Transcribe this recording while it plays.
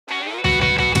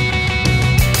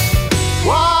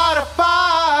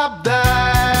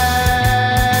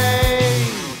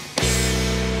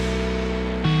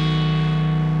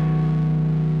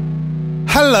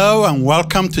Hello and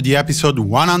welcome to the episode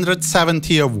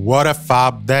 170 of What a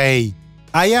Fab Day.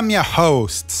 I am your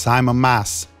host, Simon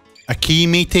Mas. A key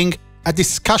meeting, a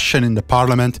discussion in the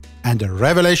parliament, and a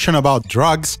revelation about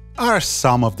drugs are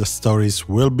some of the stories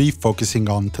we'll be focusing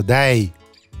on today.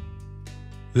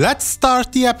 Let's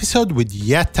start the episode with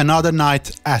yet another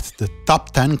night at the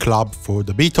Top 10 Club for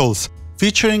the Beatles,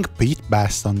 featuring Pete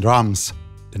Best on drums.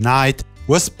 The night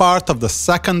was part of the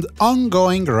second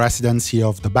ongoing residency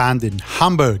of the band in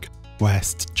Hamburg,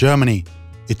 West Germany.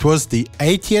 It was the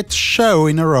 80th show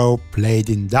in a row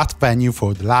played in that venue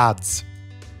for the lads.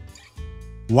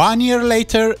 1 year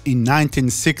later, in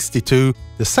 1962,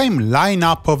 the same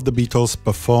lineup of the Beatles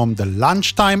performed a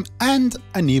lunchtime and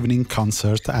an evening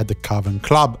concert at the Cavern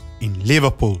Club in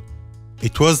Liverpool.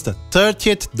 It was the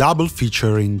 30th double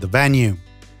feature in the venue.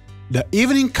 The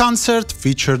evening concert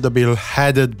featured a bill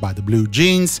headed by the Blue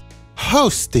Jeans,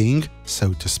 hosting,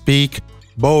 so to speak,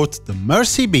 both the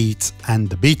Mersey Beats and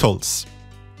the Beatles.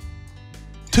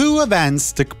 Two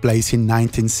events took place in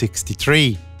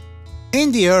 1963.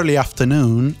 In the early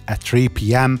afternoon, at 3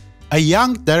 p.m, a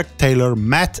young Derek Taylor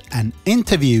met and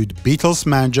interviewed Beatles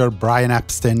manager Brian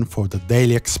Epstein for the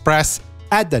Daily Express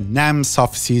at the NEMS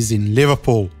offices in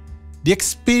Liverpool. The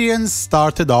experience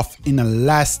started off in a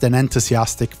less than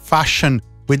enthusiastic fashion,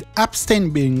 with Epstein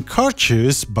being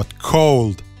courteous but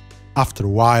cold. After a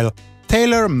while,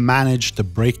 Taylor managed to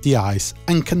break the ice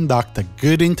and conduct a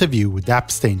good interview with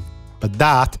Epstein. But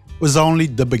that was only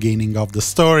the beginning of the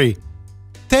story.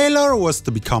 Taylor was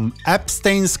to become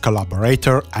Epstein's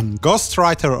collaborator and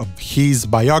ghostwriter of his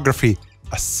biography,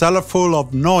 A Cellar Full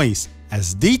of Noise,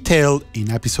 as detailed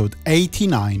in episode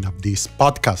 89 of this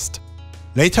podcast.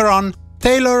 Later on,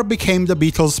 Taylor became the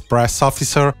Beatles' press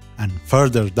officer and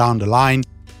further down the line,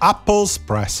 Apple's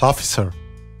press officer.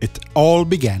 It all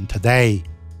began today.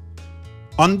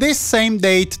 On this same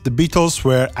date, the Beatles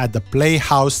were at the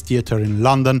Playhouse Theatre in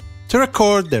London to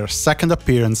record their second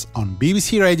appearance on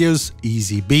BBC Radio's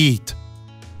Easy Beat.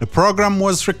 The programme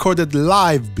was recorded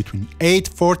live between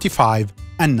 8:45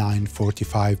 and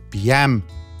 9:45 p.m.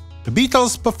 The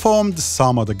Beatles performed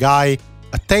Some Other Guy,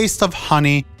 A Taste of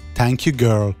Honey, Thank You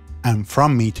Girl, and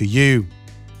From Me to You.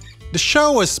 The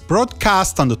show was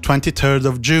broadcast on the 23rd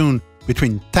of June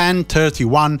between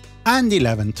 10:31 and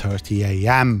 11:30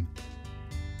 a.m.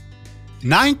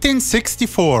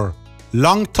 1964.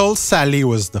 Long Tall Sally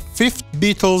was the fifth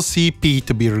Beatles EP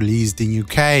to be released in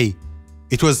UK.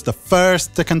 It was the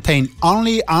first to contain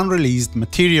only unreleased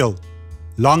material.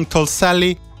 Long Tall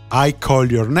Sally, I Call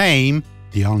Your Name,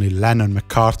 the only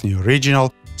Lennon-McCartney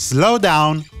original, Slow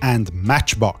Down, and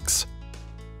Matchbox.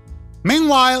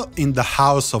 Meanwhile, in the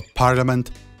House of Parliament,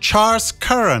 Charles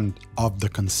Curran of the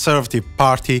Conservative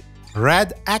Party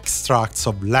read extracts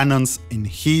of Lennon's in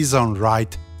his own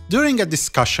right during a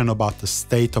discussion about the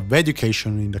state of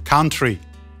education in the country.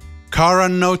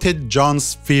 Curran noted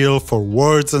John's feel for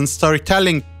words and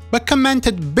storytelling, but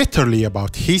commented bitterly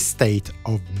about his state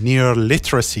of near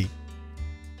literacy.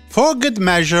 For good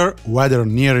measure, whether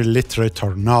near illiterate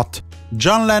or not,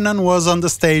 John Lennon was on the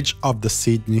stage of the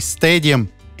Sydney Stadium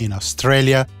in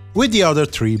Australia with the other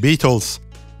three Beatles.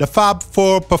 The Fab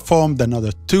Four performed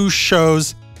another two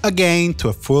shows, again to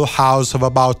a full house of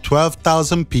about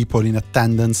 12,000 people in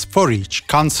attendance for each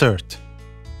concert.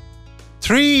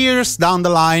 3 years down the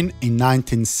line, in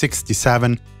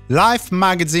 1967, Life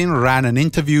magazine ran an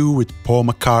interview with Paul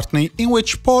McCartney in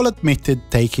which Paul admitted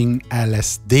taking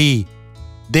LSD.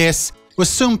 This was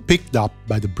soon picked up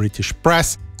by the British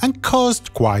press and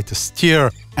caused quite a stir,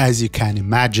 as you can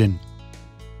imagine.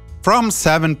 From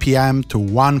 7 p.m. to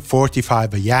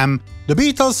 1:45 a.m., the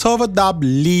Beatles overdubbed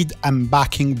lead and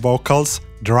backing vocals,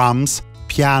 drums,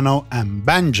 piano and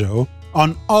banjo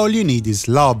on All You Need Is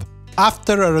Love,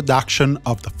 after a reduction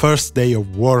of the first day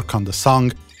of work on the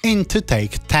song into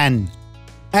take 10.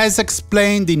 As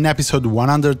explained in episode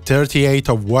 138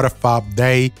 of What a Fab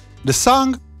Day, the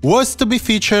song was to be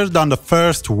featured on the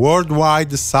first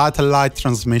worldwide satellite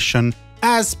transmission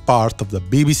as part of the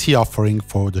BBC offering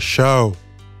for the show.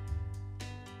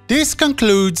 This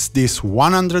concludes this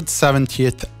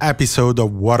 170th episode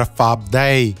of What a Fab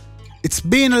Day. It's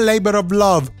been a labor of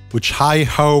love, which I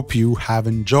hope you have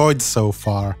enjoyed so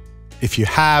far. If you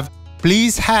have,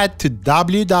 please head to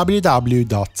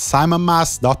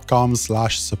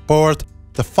www.simonmas.com/support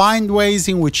to find ways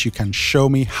in which you can show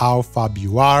me how fab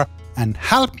you are and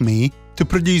help me to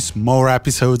produce more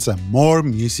episodes and more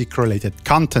music-related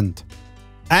content.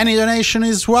 Any donation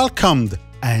is welcomed,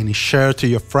 any share to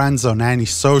your friends on any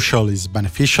social is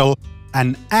beneficial,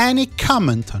 and any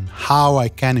comment on how I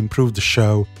can improve the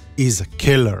show is a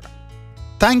killer.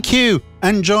 Thank you,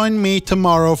 and join me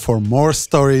tomorrow for more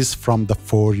stories from the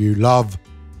four you love.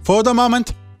 For the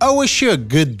moment, I wish you a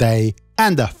good day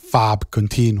and a fab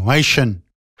continuation.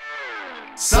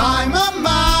 Simon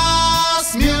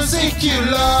Mas, music you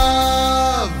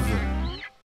love.